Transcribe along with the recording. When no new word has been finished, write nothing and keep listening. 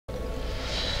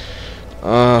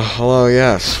Hello,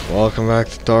 yes. Welcome back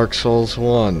to Dark Souls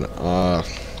 1. I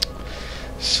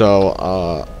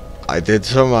did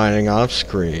some mining off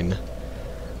screen.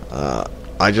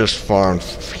 I just farmed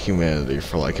humanity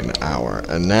for like an hour,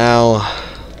 and now,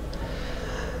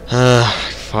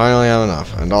 finally have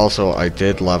enough. And also, I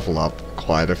did level up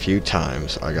quite a few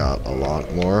times. I got a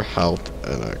lot more health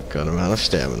and a good amount of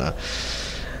stamina.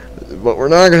 But we're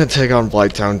not going to take on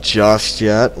Blighttown just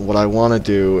yet. What I want to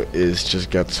do is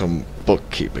just get some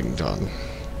bookkeeping done.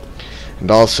 And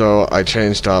also, I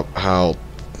changed up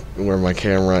where my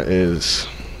camera is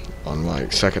on my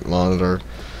second monitor,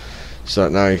 so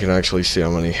that now you can actually see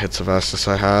how many hits of Estus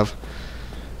I have.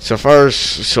 So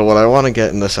what I want to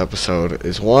get in this episode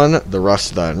is 1, the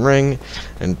Rusted Iron Ring,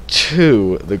 and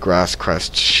 2, the Grass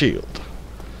Crest Shield.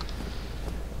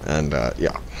 And,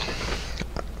 yeah.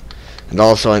 And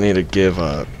also I need to give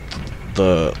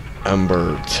the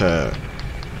Ember to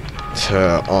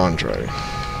Andre.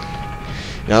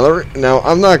 Now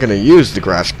I'm not going to use the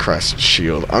Grass Crest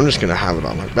Shield. I'm just going to have it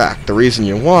on my back. The reason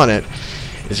you want it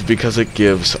is because it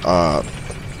gives, if I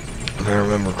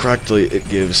remember correctly, it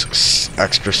gives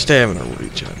extra stamina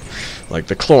regen, like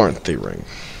the Chloranthy Ring.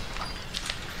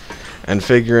 And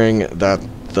figuring that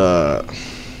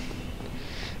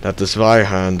this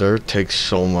Zweihander takes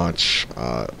so much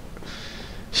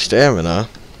stamina,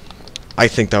 I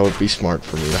think that would be smart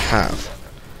for me to have.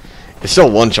 It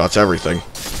still one-shots everything,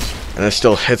 and it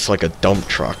still hits like a dump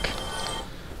truck.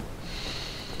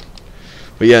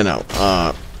 But yeah, no,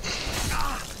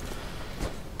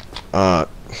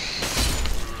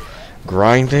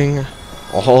 grinding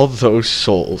all those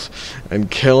souls and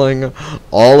killing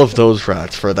all of those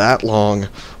rats for that long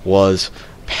was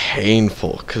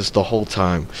painful, because the whole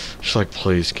time just like,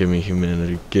 please give me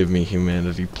humanity,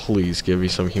 please give me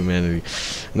some humanity,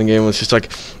 and the game was just like,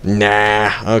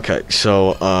 nah. Okay,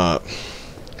 so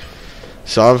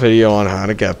saw a video on how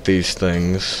to get these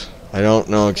things. I don't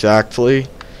know exactly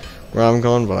where I'm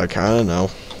going, but I kind of know.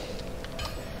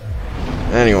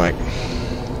 Anyway,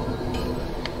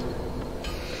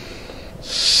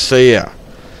 so yeah,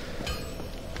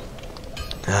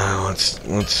 let's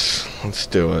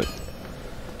do it.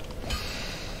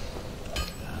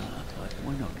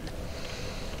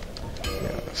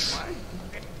 Yes.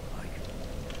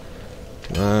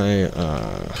 Can I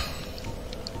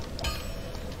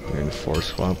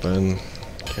reinforce weapon?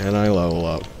 Can I level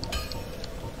up?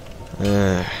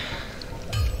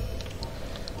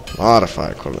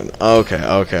 Modify equipment. Okay.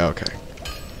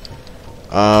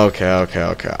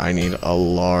 I need a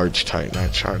large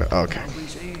Titanite shard. Okay.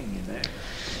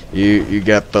 You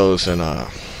get those in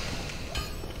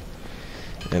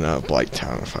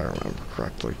Blighttown, if I remember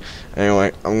correctly.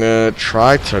 Anyway, I'm gonna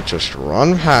try to just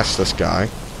run past this guy,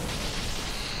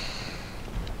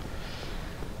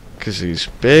 because he's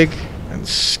big and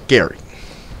scary.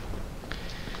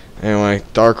 Anyway,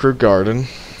 Darkroot Garden,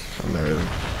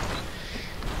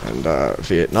 and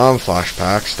Vietnam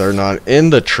flashbacks. They're not in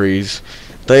the trees,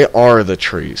 they are the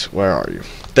trees. Where are you?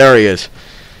 There he is.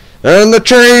 They're in the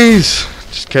trees!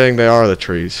 Just kidding, they are the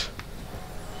trees.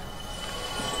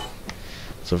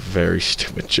 It's a very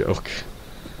stupid joke.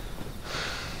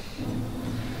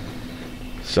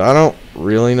 So I don't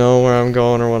really know where I'm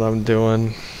going or what I'm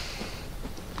doing.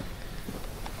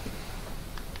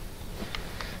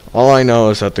 All I know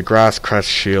is that the Grass Crest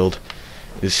Shield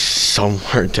is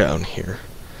somewhere down here.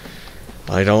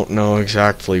 I don't know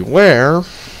exactly where,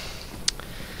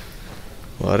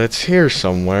 but it's here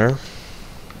somewhere.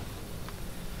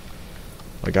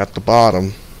 Like at the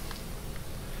bottom.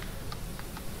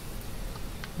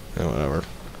 Yeah, whatever.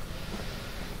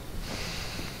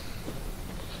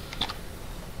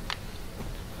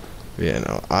 Yeah,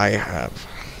 no, I have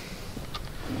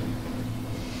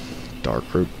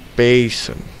Darkroot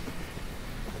Basin.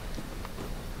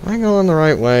 Am I going the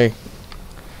right way?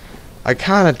 I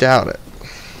kind of doubt it.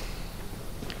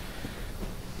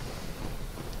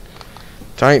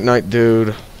 Titanite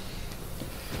dude.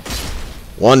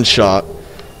 One shot.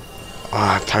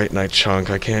 Titanite chunk.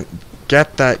 I can't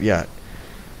get that yet.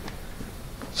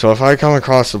 So if I come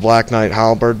across the Black Knight,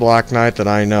 Halberd Black Knight, then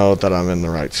I know that I'm in the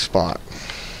right spot.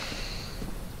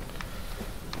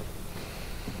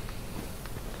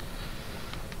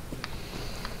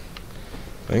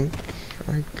 I think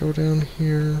I go down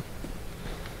here.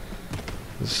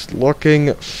 It's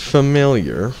looking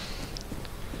familiar.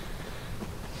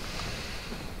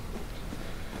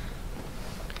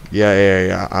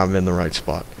 Yeah, I'm in the right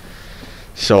spot.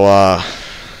 So,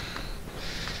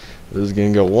 this is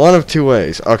gonna go one of two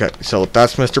ways. Okay, so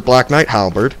that's Mr. Black Knight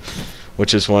Halberd,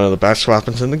 which is one of the best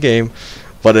weapons in the game,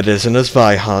 but it isn't as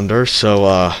Zweihander,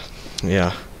 so,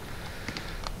 yeah.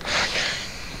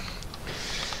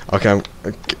 Okay,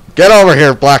 get over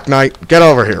here, Black Knight. Get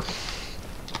over here.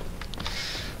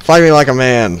 Fight me like a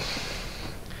man.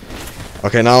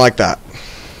 Okay, not like that.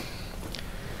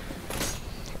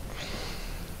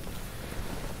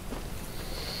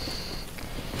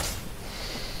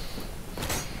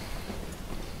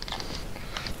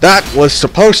 That was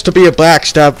supposed to be a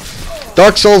backstab.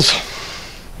 Dark Souls.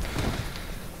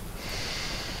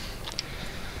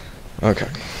 Okay.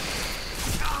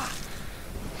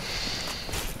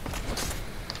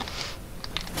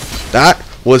 That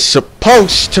was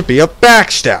supposed to be a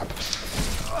backstab.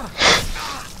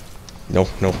 No,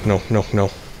 no, no, no,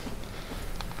 no.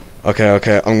 Okay,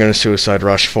 okay, I'm gonna suicide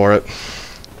rush for it.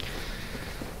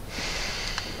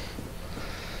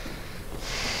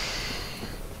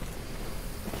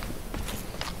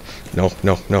 No,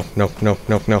 no, no, no, no,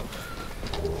 no, no.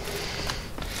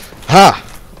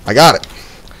 Ha! I got it.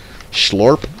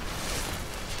 Schlorp.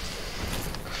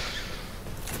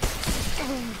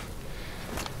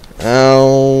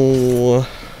 Ow.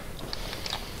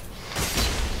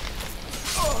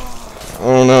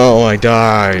 Oh no, I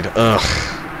died. Ugh.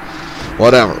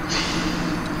 Whatever.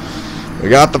 We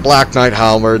got the Black Knight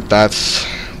halberd. That's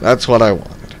what I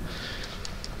wanted.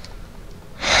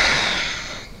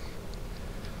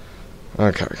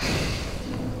 Okay.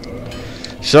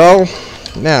 So,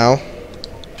 now,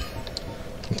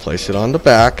 place it on the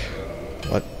back.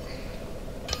 What?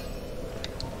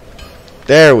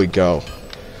 There we go.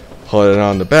 Put it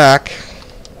on the back.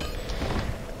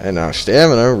 And now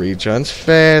stamina regens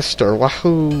faster.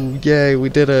 Wahoo! Yay, we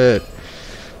did it.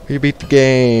 We beat the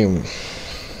game.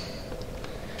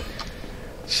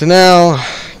 So now,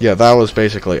 yeah, that was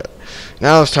basically it.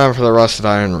 Now it's time for the Rusted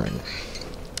Iron Ring.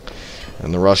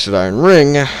 And the Rusted Iron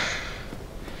Ring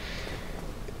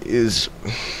is,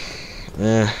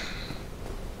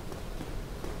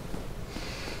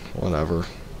 whatever.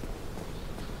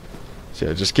 So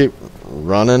yeah, just keep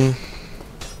running.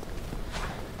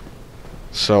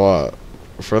 So,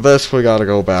 for this, we gotta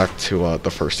go back to, the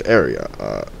first area,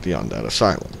 the Undead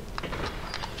Asylum.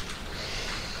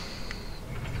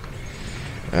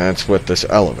 And it's with this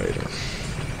elevator.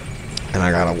 And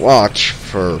I gotta watch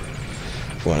for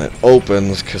when it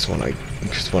opens, because when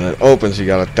it opens, you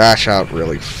gotta dash out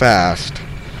really fast.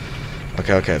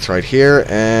 Okay, okay, it's right here,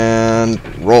 and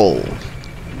roll.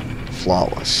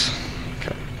 Flawless.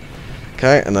 Okay.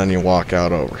 Okay, and then you walk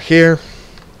out over here.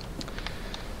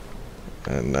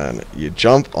 And then you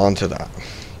jump onto that,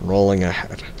 rolling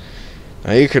ahead.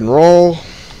 Now you can roll,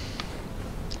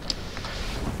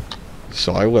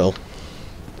 so I will.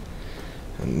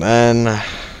 And then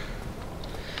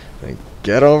I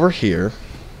get over here,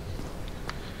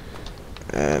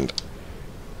 and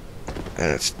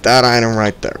it's that item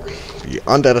right there, the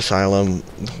Undead Asylum,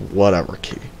 whatever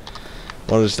key.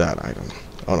 What is that item?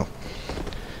 Oh no,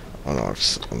 oh no, I'm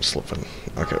slipping.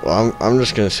 Okay, well I'm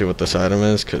just gonna see what this item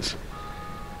is, cause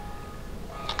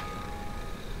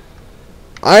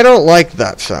I don't like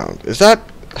that sound. Is that...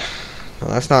 No,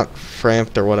 that's not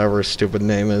Framped or whatever his stupid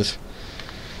name is.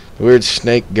 The weird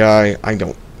snake guy. I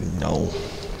don't know.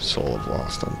 Soul of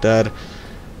Lost Undead.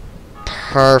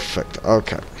 Perfect.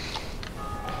 Okay.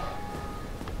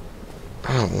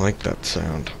 I don't like that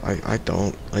sound. I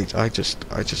don't. I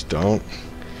just don't.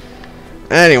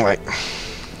 Anyway.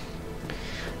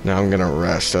 Now I'm gonna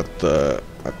rest at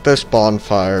this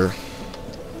bonfire.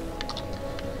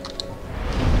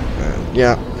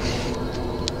 Yeah.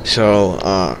 So,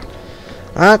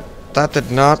 that did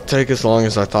not take as long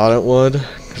as I thought it would,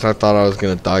 because I thought I was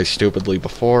gonna die stupidly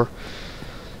before.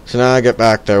 So now I get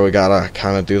back there, we gotta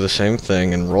kind of do the same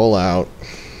thing and roll out.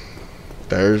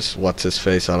 There's what's his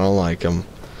face. I don't like him.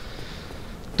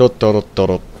 But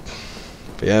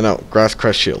yeah, no, Grass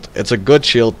Crest shield. It's a good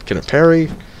shield. Can it parry?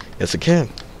 Yes, it can.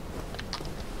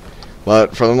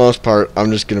 But for the most part, I'm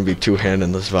just going to be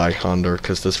two-handing this Zweihander,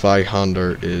 because this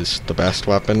Zweihander is the best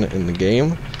weapon in the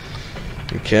game.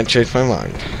 You can't change my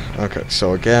mind. Okay,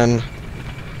 so again,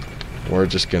 we're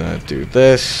just going to do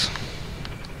this.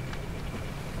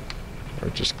 We're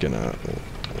just going to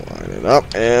line it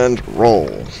up and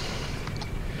roll.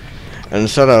 And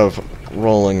instead of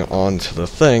rolling onto the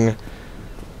thing,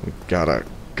 we gotta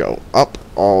go up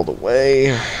all the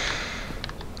way.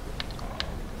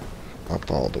 Up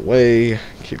all the way,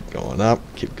 keep going up,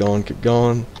 keep going, keep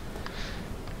going.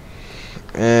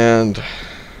 And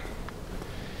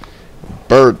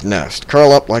bird nest,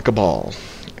 curl up like a ball.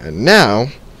 And now,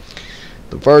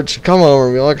 the bird should come over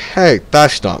and be like, hey,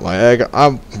 that's not my egg,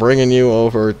 I'm bringing you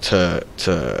over to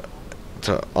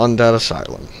Undead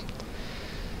Asylum.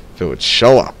 If it would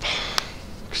show up.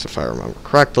 Because if I remember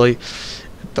correctly,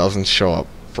 it doesn't show up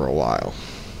for a while.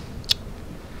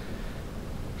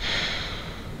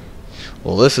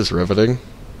 Well, this is riveting.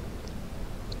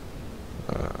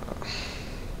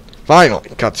 Finally,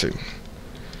 cutscene.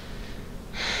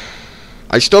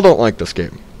 I still don't like this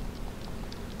game.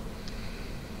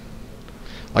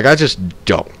 Like, I just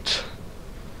don't.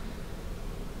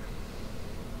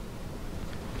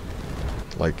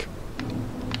 Like,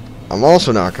 I'm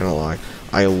also not gonna lie.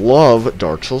 I love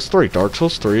Dark Souls 3. Dark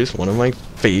Souls 3 is one of my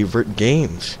favorite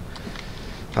games.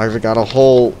 I've got a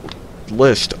whole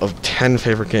list of 10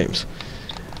 favorite games.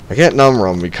 I can't number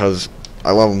them because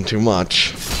I love them too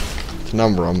much to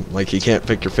number them. Like, you can't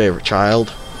pick your favorite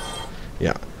child.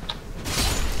 Yeah.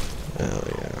 Hell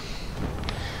yeah.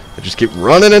 I just keep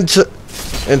running into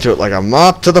it like a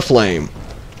moth to the flame.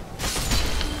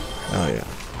 Oh yeah.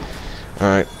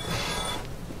 Alright.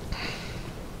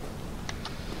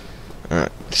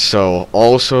 Alright. So,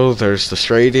 also, there's the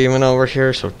stray demon over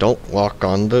here, so don't walk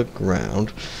on the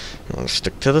ground. You want to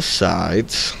stick to the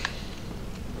sides.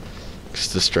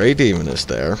 Because the stray demon is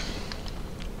there.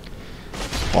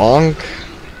 Bonk.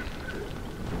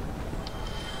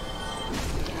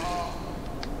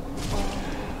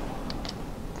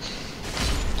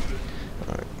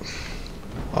 Alright.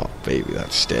 Oh, baby,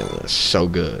 that stamina is so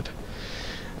good.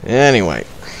 Anyway.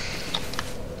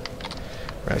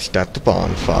 Rest at the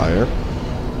bonfire.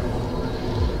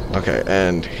 Okay,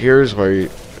 and here's where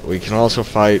we can also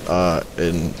fight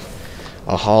in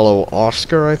a hollow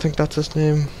Oscar, I think that's his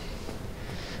name.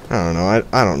 I don't know.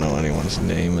 I don't know anyone's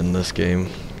name in this game.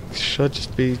 He should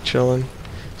just be chilling.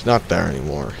 He's not there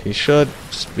anymore. He should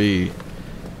just be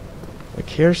like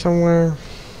here somewhere.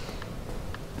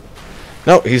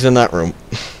 No, he's in that room.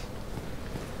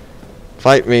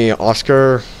 Fight me,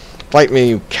 Oscar. Fight me,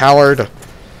 you coward.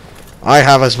 I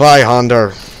have a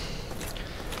Zweihander.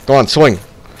 Go on, swing.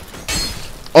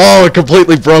 Oh, it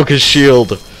completely broke his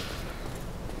shield.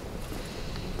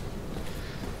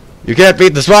 You can't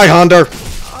beat the Zweihander.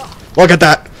 Look at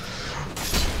that.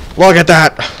 Look at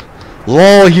that.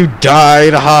 Lol, you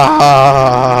died. Ha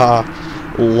ha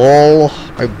ha. Lol,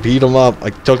 I beat him up. I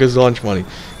took his lunch money.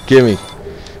 Gimme.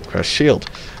 Crash shield.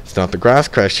 It's not the grass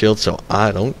crash shield, so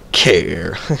I don't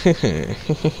care.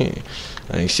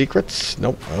 Any secrets?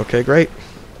 Nope. Okay, great.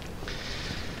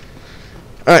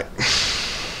 Alright.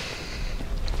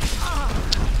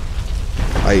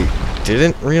 I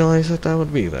didn't realize that that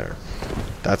would be there.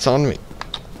 That's on me.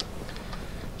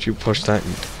 Did you push that,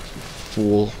 you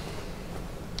fool?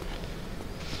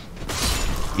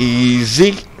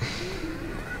 Easy.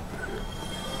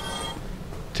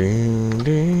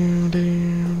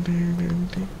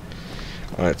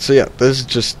 Alright, so yeah, this is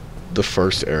just the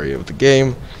first area of the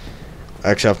game.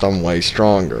 Except I'm way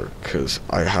stronger, because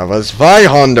I have a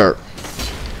Zweihander.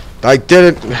 I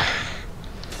didn't...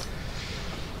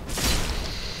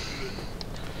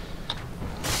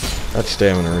 That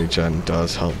stamina regen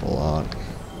does help a lot.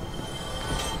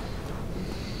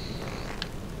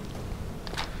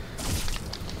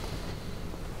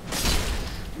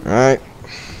 Alright.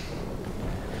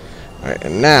 Alright,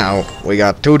 and now we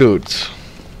got two dudes.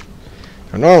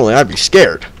 And normally I'd be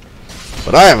scared.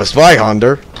 But I have a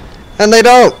Zweihander, and they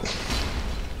don't.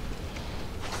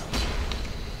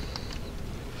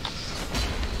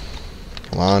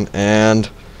 Come on, and...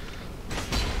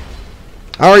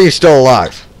 How are you still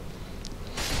alive?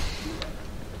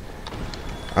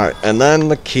 Alright, and then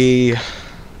the key.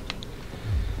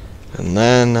 And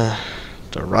then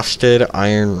the rusted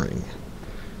iron ring.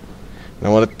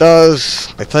 Now what it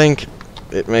does, I think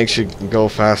it makes you go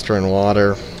faster in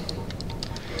water.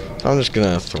 So I'm just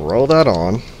gonna throw that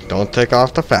on. Don't take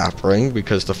off the FAP ring,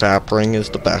 because the FAP ring is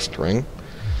the best ring.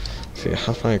 Let's see,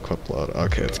 how's my equip load?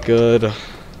 Okay, it's good.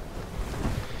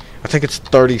 I think it's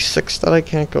 36 that I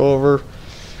can't go over.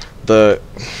 The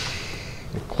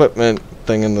equipment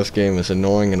thing in this game is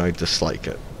annoying and I dislike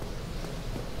it.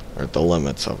 Or the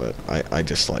limits of it. I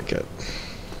dislike it.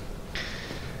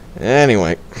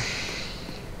 Anyway.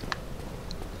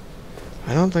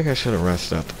 I don't think I should have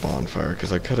rested at the bonfire,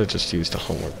 because I could have just used a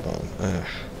homework bomb.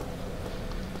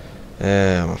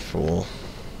 I'm a fool.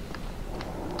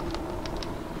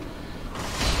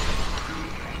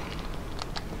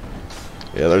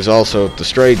 Yeah, there's also the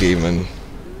stray demon.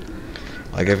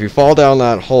 Like, if you fall down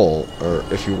that hole, or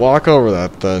if you walk over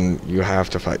that, then you have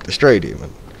to fight the stray demon.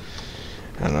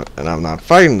 And I'm not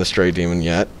fighting the stray demon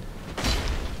yet.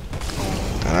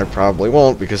 And I probably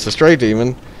won't, because the stray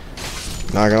demon,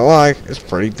 not gonna lie, is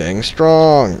pretty dang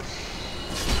strong.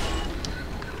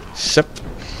 Sip.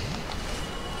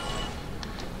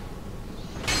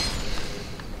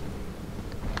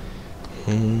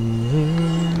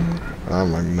 Oh,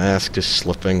 my mask is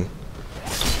slipping.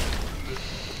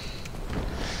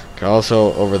 Okay,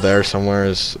 also, over there somewhere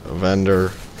is a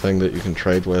vendor thing that you can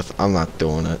trade with. I'm not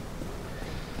doing it.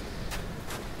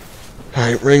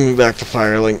 Alright, bring me back to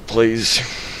Firelink, please.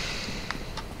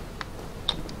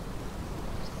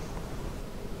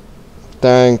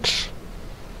 Thanks.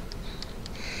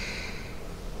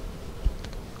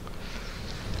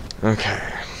 Okay.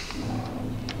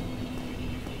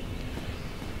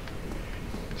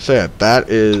 So yeah, that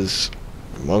is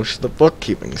most of the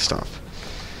bookkeeping stuff.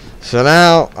 So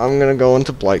now I'm gonna go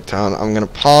into Blighttown. I'm gonna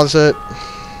pause it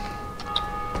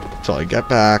till I get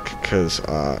back, because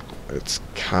it's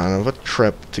kind of a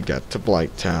trip to get to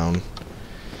Blighttown.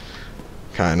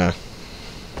 Kinda.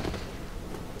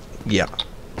 Yeah.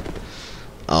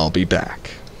 I'll be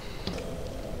back.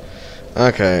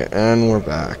 Okay, and we're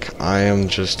back. I am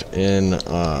just in,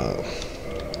 I'm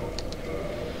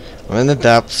in the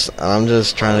depths, and I'm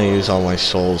just trying to use all my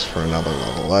souls for another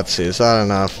level. Let's see, is that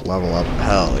enough? Level up?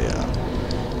 Hell yeah.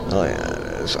 Hell yeah, it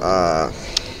is.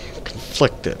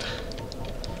 Conflicted.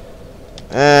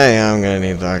 Yeah, I'm gonna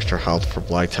need the extra health for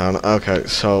Blighttown. Okay,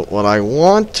 so what I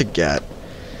want to get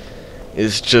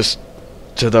is just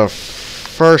to the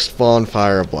first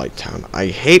bonfire of Blighttown. I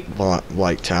hate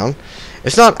Blighttown.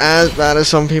 It's not as bad as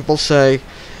some people say.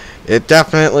 It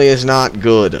definitely is not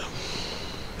good.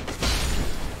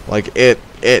 Like, it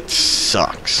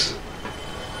sucks.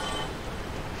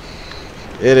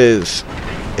 It is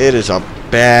a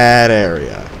bad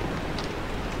area.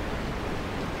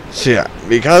 So yeah,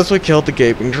 because we killed the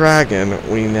gaping dragon,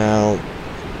 we now...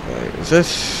 Wait, is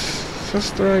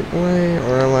this the right way?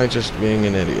 Or am I just being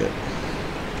an idiot?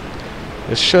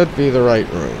 This should be the right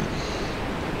room.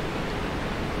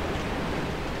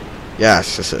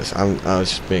 Yes, this is. I was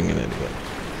just being an idiot.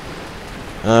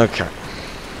 Okay.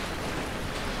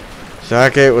 So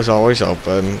that gate was always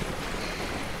open.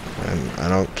 And I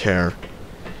don't care.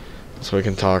 So we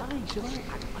can talk.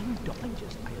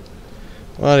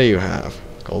 What do you have?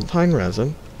 Gold pine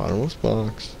resin. Bottomless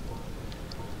box.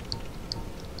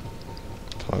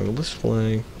 Toggle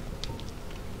display.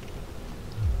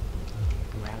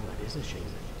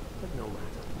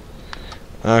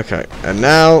 Okay, and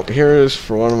now here is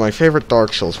for one of my favorite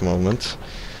Dark Souls moments.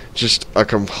 Just a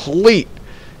complete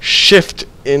shift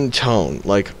in tone.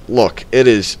 Like, look, it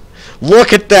is...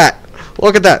 Look at that!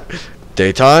 Look at that!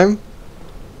 Daytime,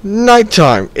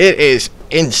 nighttime. It is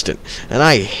instant. And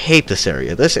I hate this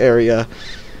area. This area,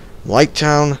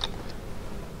 Blighttown,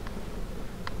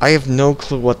 I have no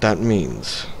clue what that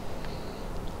means.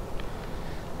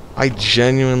 I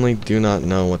genuinely do not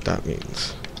know what that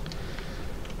means.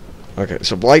 Okay,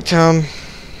 so Blighttown,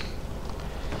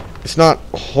 it's not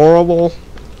horrible,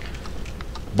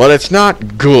 but it's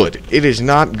not good. It is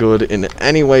not good in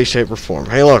any way, shape, or form.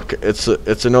 Hey, look, it's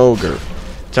an ogre.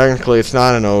 Technically, it's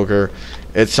not an ogre.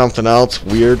 It's something else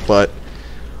weird, but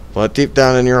deep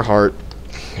down in your heart,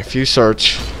 if you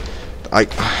search, I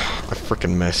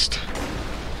freaking missed.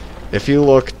 If you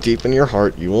look deep in your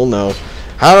heart, you will know.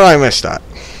 How did I miss that?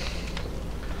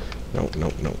 No.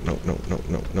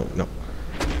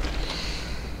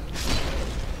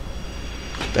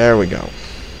 There we go.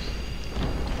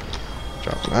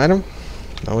 Drop an item.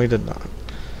 No, we did not.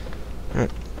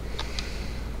 Alright.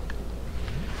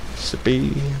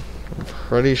 Sippy. I'm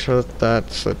pretty sure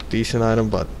that's a decent item,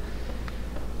 but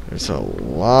there's a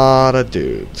lot of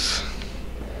dudes.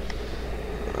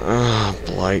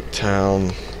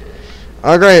 Blighttown.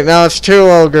 Oh, great. Now it's 2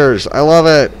 ogres. I love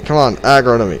it. Come on.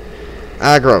 Aggro to me.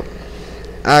 Aggro.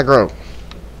 Aggro.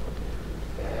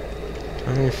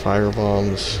 How many fire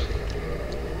bombs?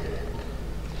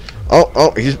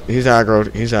 Oh, he's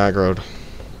aggroed. He's aggroed.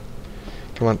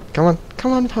 Come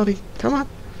on, buddy. Come on.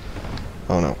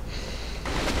 Oh, no.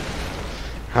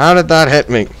 How did that hit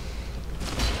me?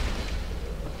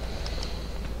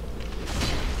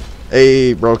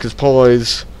 Hey, broke his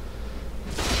poise.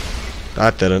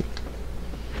 That didn't.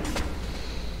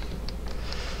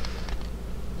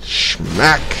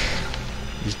 Schmack.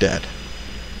 He's dead.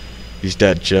 He's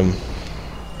dead, Jim.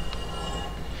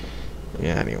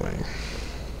 Yeah, anyway.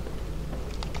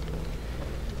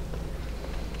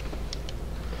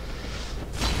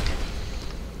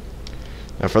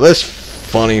 Now for this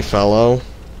funny fellow.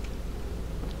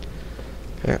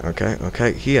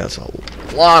 Okay. He has a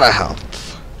lot of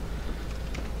health.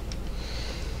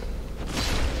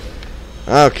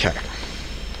 Okay.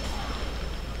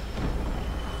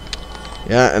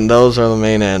 Yeah, and those are the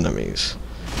main enemies.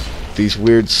 These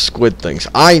weird squid things.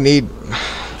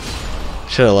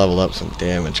 Should have leveled up some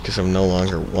damage because I'm no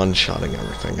longer one-shotting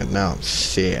everything, and now I'm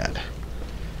sad.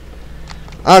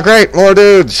 Oh, great, more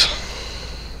dudes.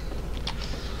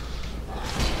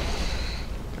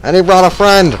 And he brought a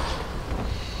friend.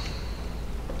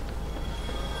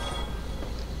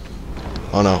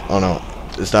 Oh no, oh no.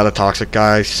 Is that a toxic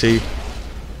guy I see?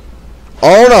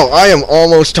 Oh no, I am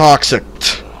almost toxic.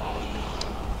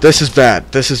 This is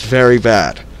bad. This is very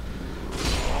bad.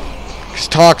 Because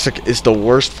toxic is the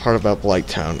worst part about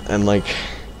Blighttown. And like...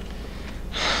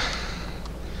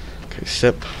 Okay,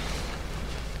 sip.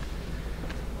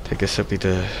 Take a sippy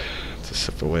to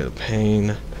sip away the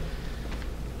pain.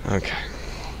 Okay.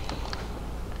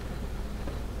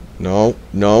 No,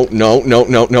 no, no, no,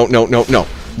 no, no, no, no, no.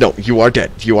 No, you are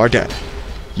dead. You are dead.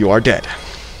 You are dead.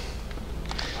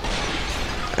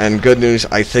 And good news,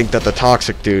 I think that the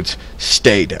toxic dudes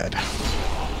stay dead.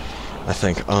 I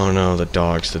think, oh no, the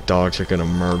dogs are gonna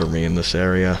murder me in this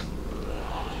area.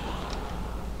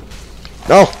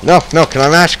 No, no, no, can I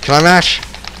mash? Can I mash?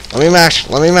 Let me mash,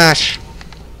 let me mash.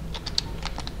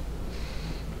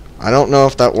 I don't know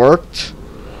if that worked.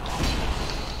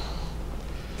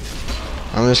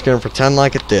 I'm just gonna pretend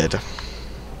like it did.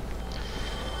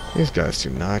 These guys do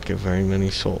not give very many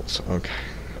souls. Okay.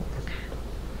 Okay.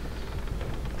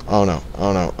 Oh no,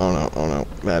 oh no, oh no, oh no.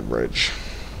 Bad bridge.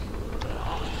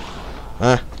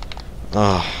 Huh?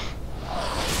 Oh.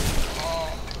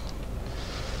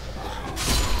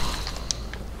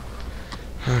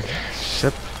 Okay,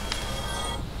 sip.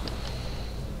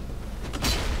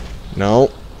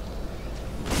 No.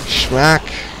 Smack.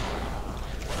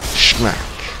 Smack.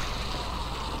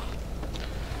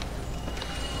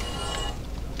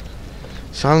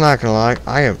 So I'm not gonna lie,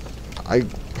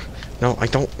 no, I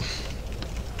don't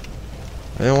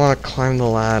want to climb the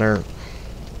ladder.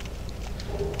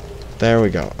 There we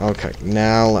go. Okay,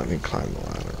 now let me climb the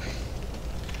ladder.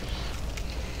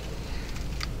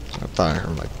 I thought I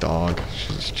heard my dog.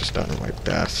 She's just under my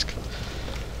desk.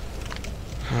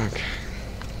 Okay.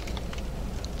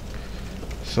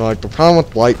 So like the problem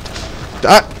with light,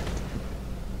 that.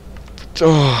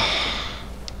 Oh.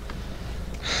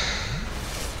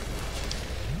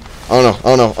 Oh no,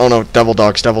 oh no, oh no, devil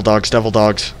dogs, devil dogs, devil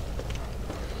dogs.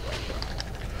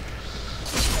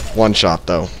 One shot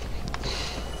though.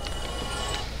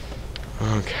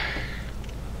 Okay.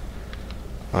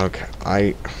 Okay,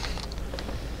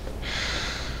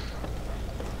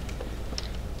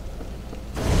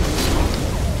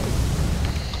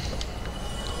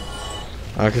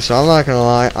 okay, so I'm not gonna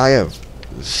lie, I have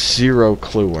zero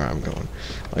clue where I'm going.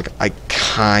 Like, I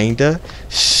kinda,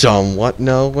 somewhat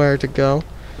know where to go.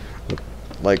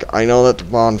 Like, I know that the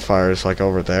bonfire is, like,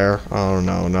 over there. Oh,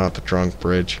 no, not the drunk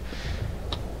bridge.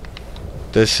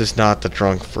 This is not the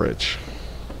drunk bridge.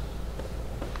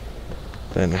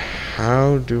 Then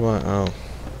how do I... Oh.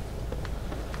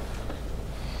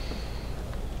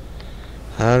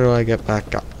 How do I get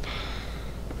back up?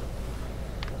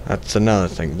 That's another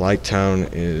thing. Blighttown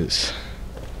is...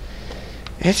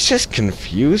 It's just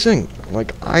confusing.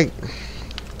 Like,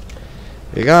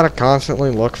 you gotta constantly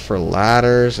look for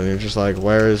ladders, and you're just like,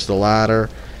 where is the ladder?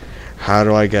 How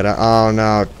do I get out? Oh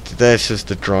no, this is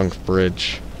the drunk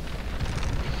bridge.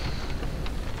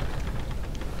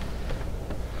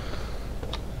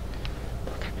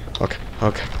 Okay,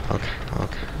 okay, okay,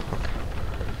 okay, okay.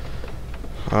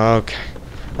 Okay.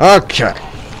 Okay.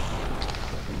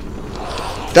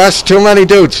 That's too many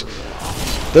dudes.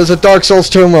 There's a Dark Souls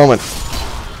 2 moment.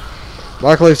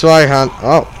 Luckily, so I had...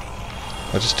 Oh.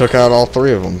 I just took out all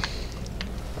three of them.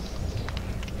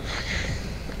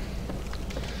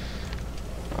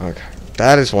 Okay.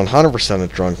 That is 100% a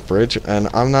drunk bridge, and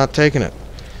I'm not taking it.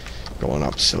 Going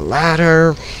up the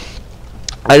ladder.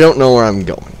 I don't know where I'm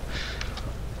going.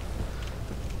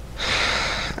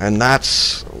 And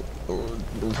that's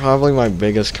probably my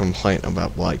biggest complaint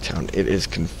about Blighttown. It is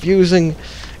confusing,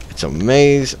 it's a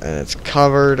maze, and it's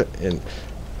covered in...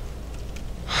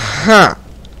 Huh!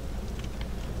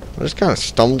 I just kind of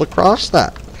stumbled across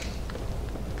that.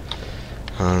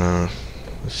 Oh no,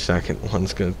 the second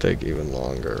one's gonna take even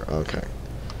longer. Okay.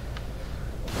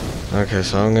 Okay,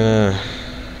 so I'm gonna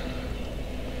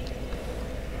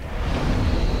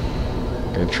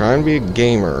try and be a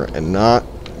gamer and not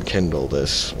kindle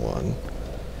this one.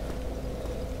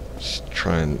 Just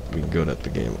try and be good at the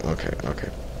game. Okay, okay.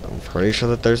 I'm pretty sure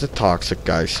that there's a toxic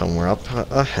guy somewhere up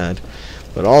ahead.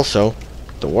 But also,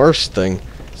 the worst thing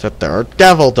is that there are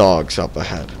devil dogs up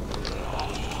ahead.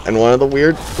 And one of the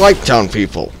weird Blighttown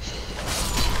people.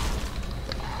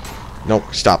 No,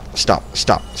 stop, stop,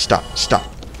 stop, stop, stop,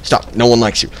 stop. No one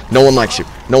likes you. No one likes you.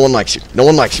 No one likes you. No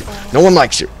one likes you. No one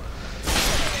likes you.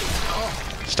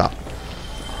 Stop.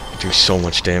 They do so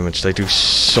much damage. They do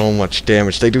so much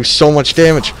damage. They do so much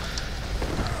damage.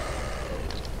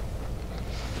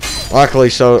 Luckily,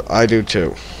 so I do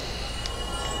too.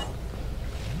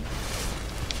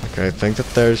 Okay, I think that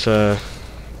there's a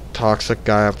toxic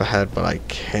guy up ahead, but I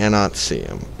cannot see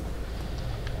him.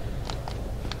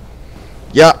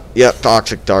 Yeah,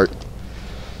 toxic dart.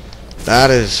 That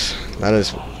is,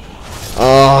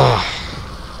 oh.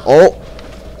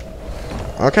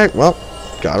 Okay, well,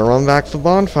 gotta run back to the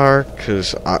bonfire,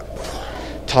 because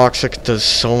toxic does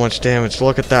so much damage.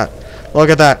 Look at that. Look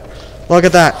at that. Look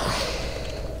at that.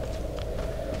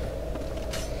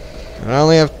 I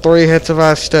only have 3 hits of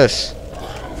Estus.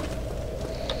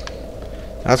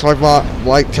 That's why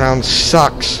Blighttown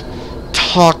sucks.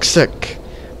 Toxic.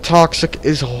 Toxic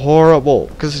is horrible.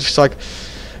 Because it's just like,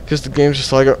 because the game's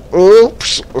just like,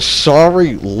 oops,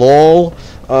 sorry, lol.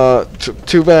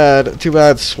 Too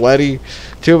bad, sweaty.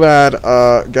 Too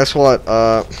bad, guess what,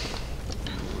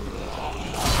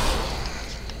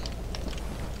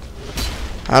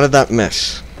 how did that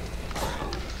miss?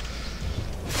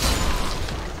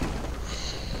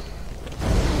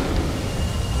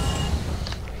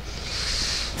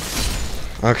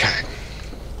 Okay.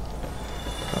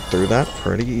 Got through that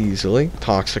pretty easily.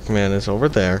 Toxic Man is over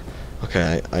there.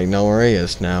 Okay, I know where he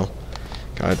is now.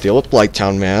 Gotta deal with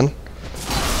Blighttown Man.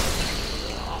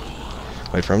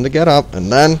 Wait for him to get up,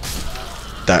 and then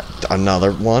that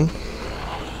another one.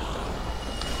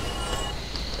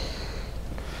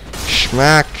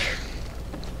 Schmack.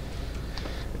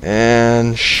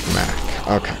 And schmack.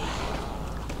 Okay.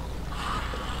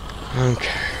 Okay.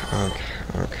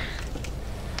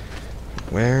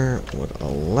 Where would a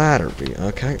ladder be?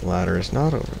 Okay, ladder is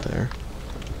not over there.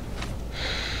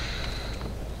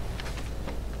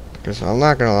 Because I'm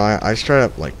not gonna lie, I straight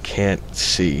up like can't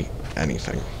see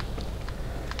anything.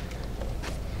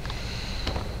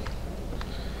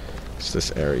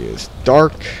 This area is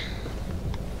dark.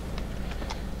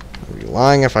 I'd be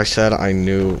lying if I said I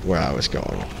knew where I was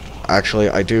going. Actually,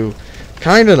 I do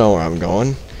kind of know where I'm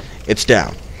going. It's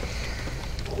down.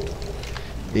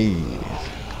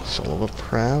 Soul of a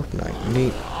proud knight.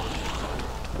 Neat.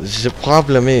 The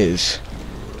problem is...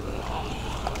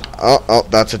 Oh,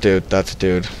 that's a dude. That's a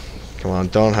dude. Come on,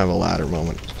 don't have a ladder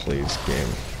moment, please, game.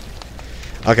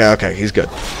 Okay, he's good.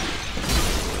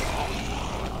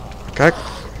 Okay.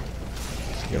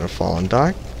 Gonna fall and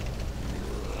die.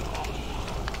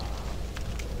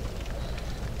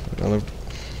 Another.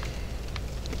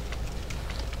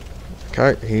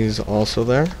 Okay, he's also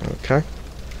there. Okay.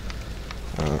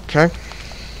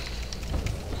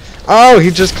 Oh, he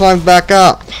just climbed back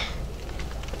up.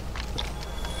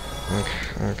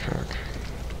 Okay.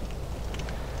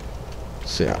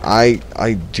 See,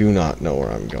 I do not know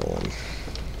where I'm going.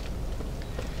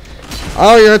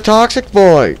 Oh, you're a toxic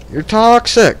boy. You're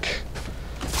toxic.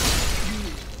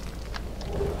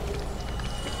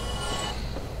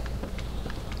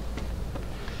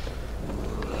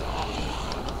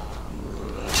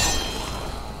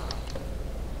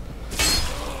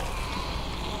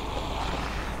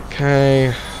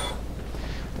 Okay,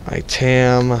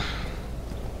 item.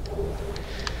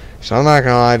 So I'm not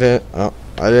gonna lie,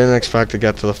 I didn't expect to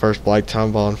get to the first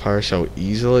Blighttown bonfire so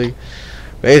easily.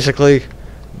 Basically,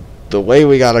 the way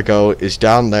we gotta go is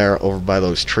down there over by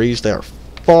those trees. They are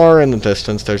far in the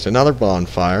distance. There's another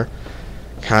bonfire,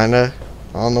 kinda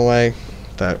on the way,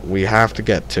 that we have to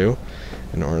get to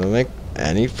in order to make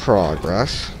any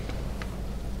progress.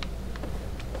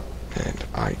 And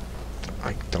I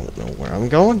don't know where I'm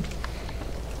going.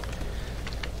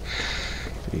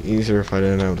 It'd be easier if I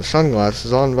didn't have the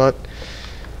sunglasses on, but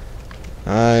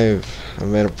I've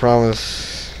made a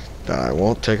promise that I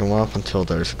won't take them off until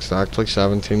there's exactly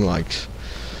 17 likes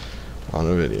on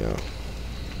a video.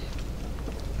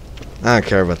 I don't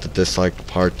care about the dislike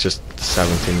part, just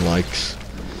 17 likes.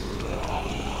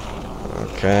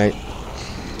 Okay.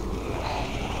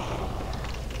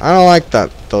 I don't like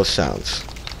those sounds.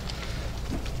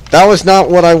 That was not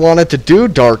what I wanted to do,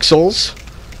 Dark Souls.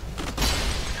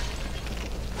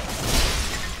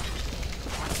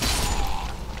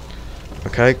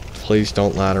 Okay, please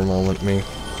don't ladder moment me,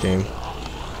 game.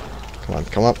 Come on,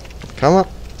 come up. Come up.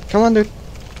 Come on, dude.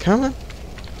 Come on.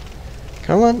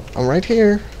 Come on, I'm right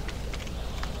here.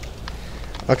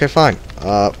 Okay, fine.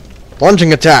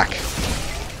 Lunging attack.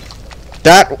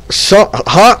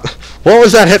 Huh? What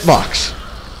was that hitbox?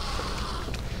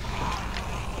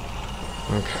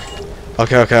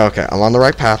 Okay. I'm on the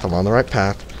right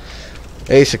path.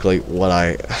 Basically, what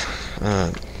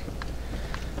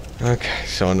okay,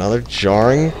 so another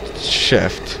jarring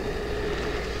shift.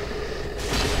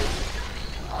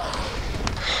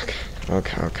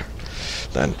 Okay.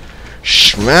 Then,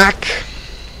 schmack.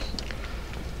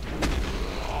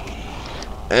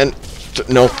 And,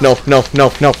 no.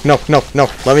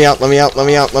 Let me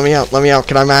out.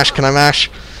 Can I mash?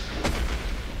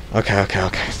 Okay.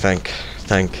 Think.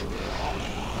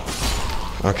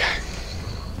 Okay.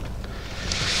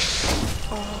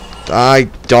 I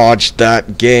dodged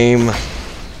that game.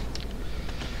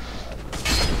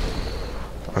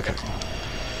 Okay.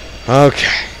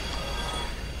 Okay.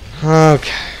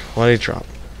 Okay. What did he drop?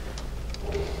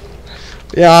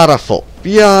 Beautiful.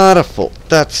 Beautiful.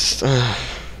 That's...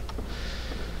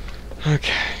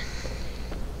 okay.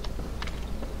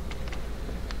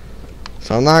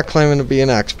 So I'm not claiming to be an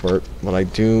expert, but I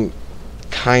do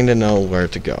kind of know where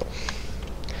to go.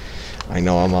 I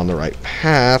know I'm on the right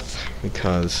path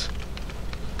because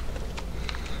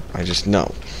I just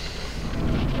know.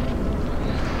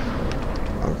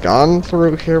 I've gone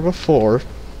through here before.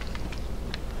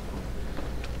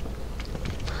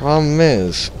 Problem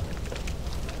is,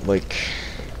 like,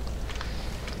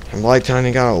 in Blighttown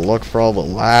you gotta look for all the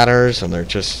ladders and they're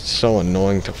just so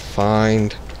annoying to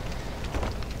find.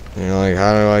 You know, like,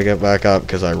 how do I get back up?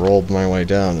 Because I rolled my way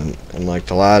down and like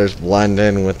the ladders blend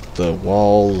in with the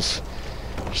walls.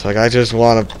 It's like I just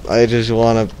wanna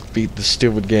beat the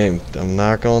stupid game. I'm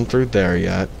not going through there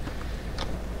yet.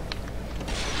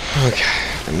 Okay,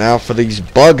 and now for these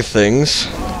bug things.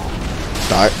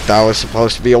 That was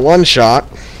supposed to be a one-shot.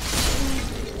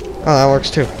 Oh, that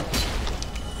works too.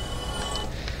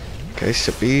 Okay,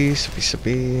 sippy, sippy,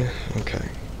 sippy. Okay.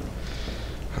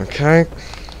 Okay.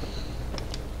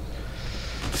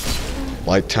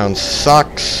 Blighttown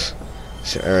sucks.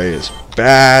 This area is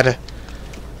bad.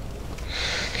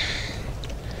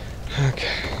 Okay.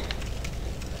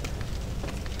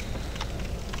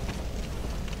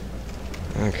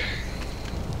 Okay.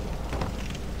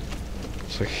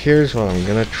 So here's what I'm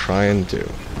gonna try and do.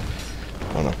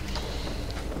 Oh no.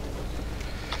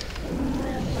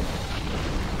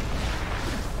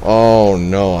 Oh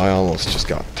no, I almost just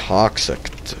got toxic.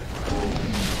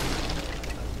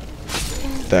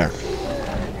 There.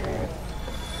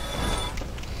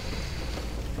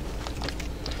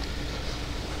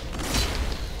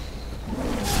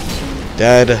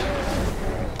 Dead.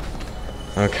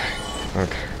 Okay.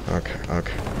 Okay. Okay.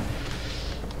 Okay.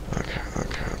 Okay.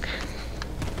 Okay.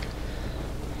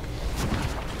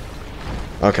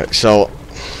 Okay. Okay. So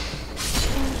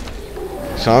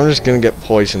I'm just gonna get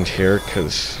poisoned here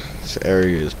because this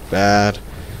area is bad.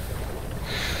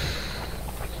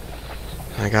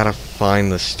 I gotta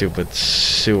find the stupid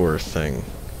sewer thing,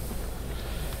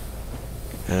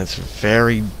 and it's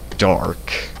very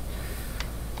dark.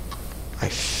 I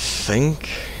think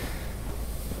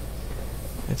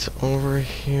it's over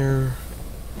here.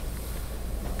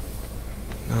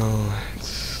 No,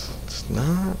 it's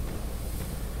not.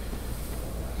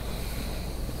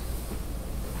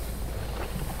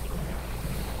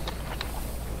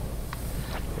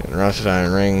 And rusted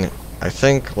iron ring, I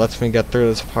think, lets me get through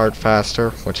this part faster,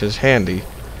 which is handy.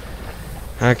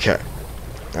 Okay.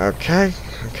 Okay.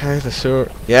 Okay, the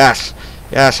sewer. Yes!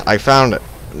 Yes, I found it.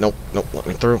 Nope, nope, let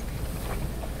me through.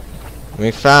 We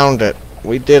found it.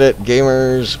 We did it,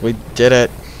 gamers. We did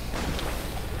it.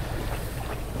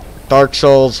 Dark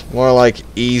Souls, more like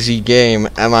easy game.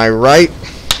 Am I right?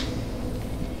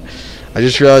 I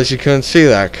just realized you couldn't see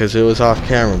that because it was off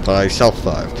camera, but I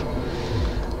self-dived.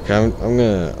 Okay, I'm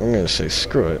gonna say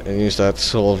screw it and use that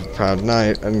Soul of a Proud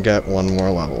Knight and get one more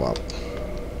level up.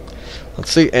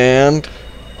 Let's see, and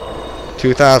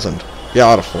 2000.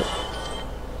 Beautiful.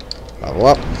 Level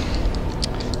up.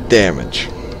 Damage.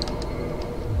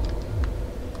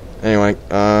 Anyway,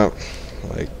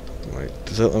 wait,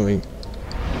 does it let me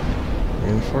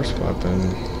reinforce weapon?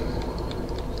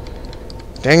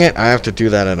 Dang it, I have to do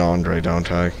that at Andre,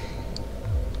 don't I?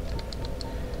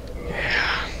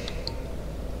 Yeah.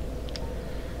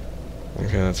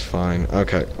 Okay, that's fine.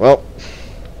 Okay, well,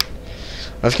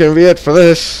 that's gonna be it for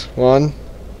this one.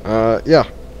 Yeah.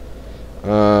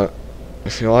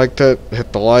 If you liked it,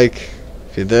 hit the like.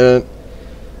 If you didn't,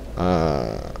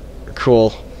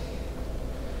 cool.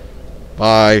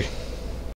 Bye.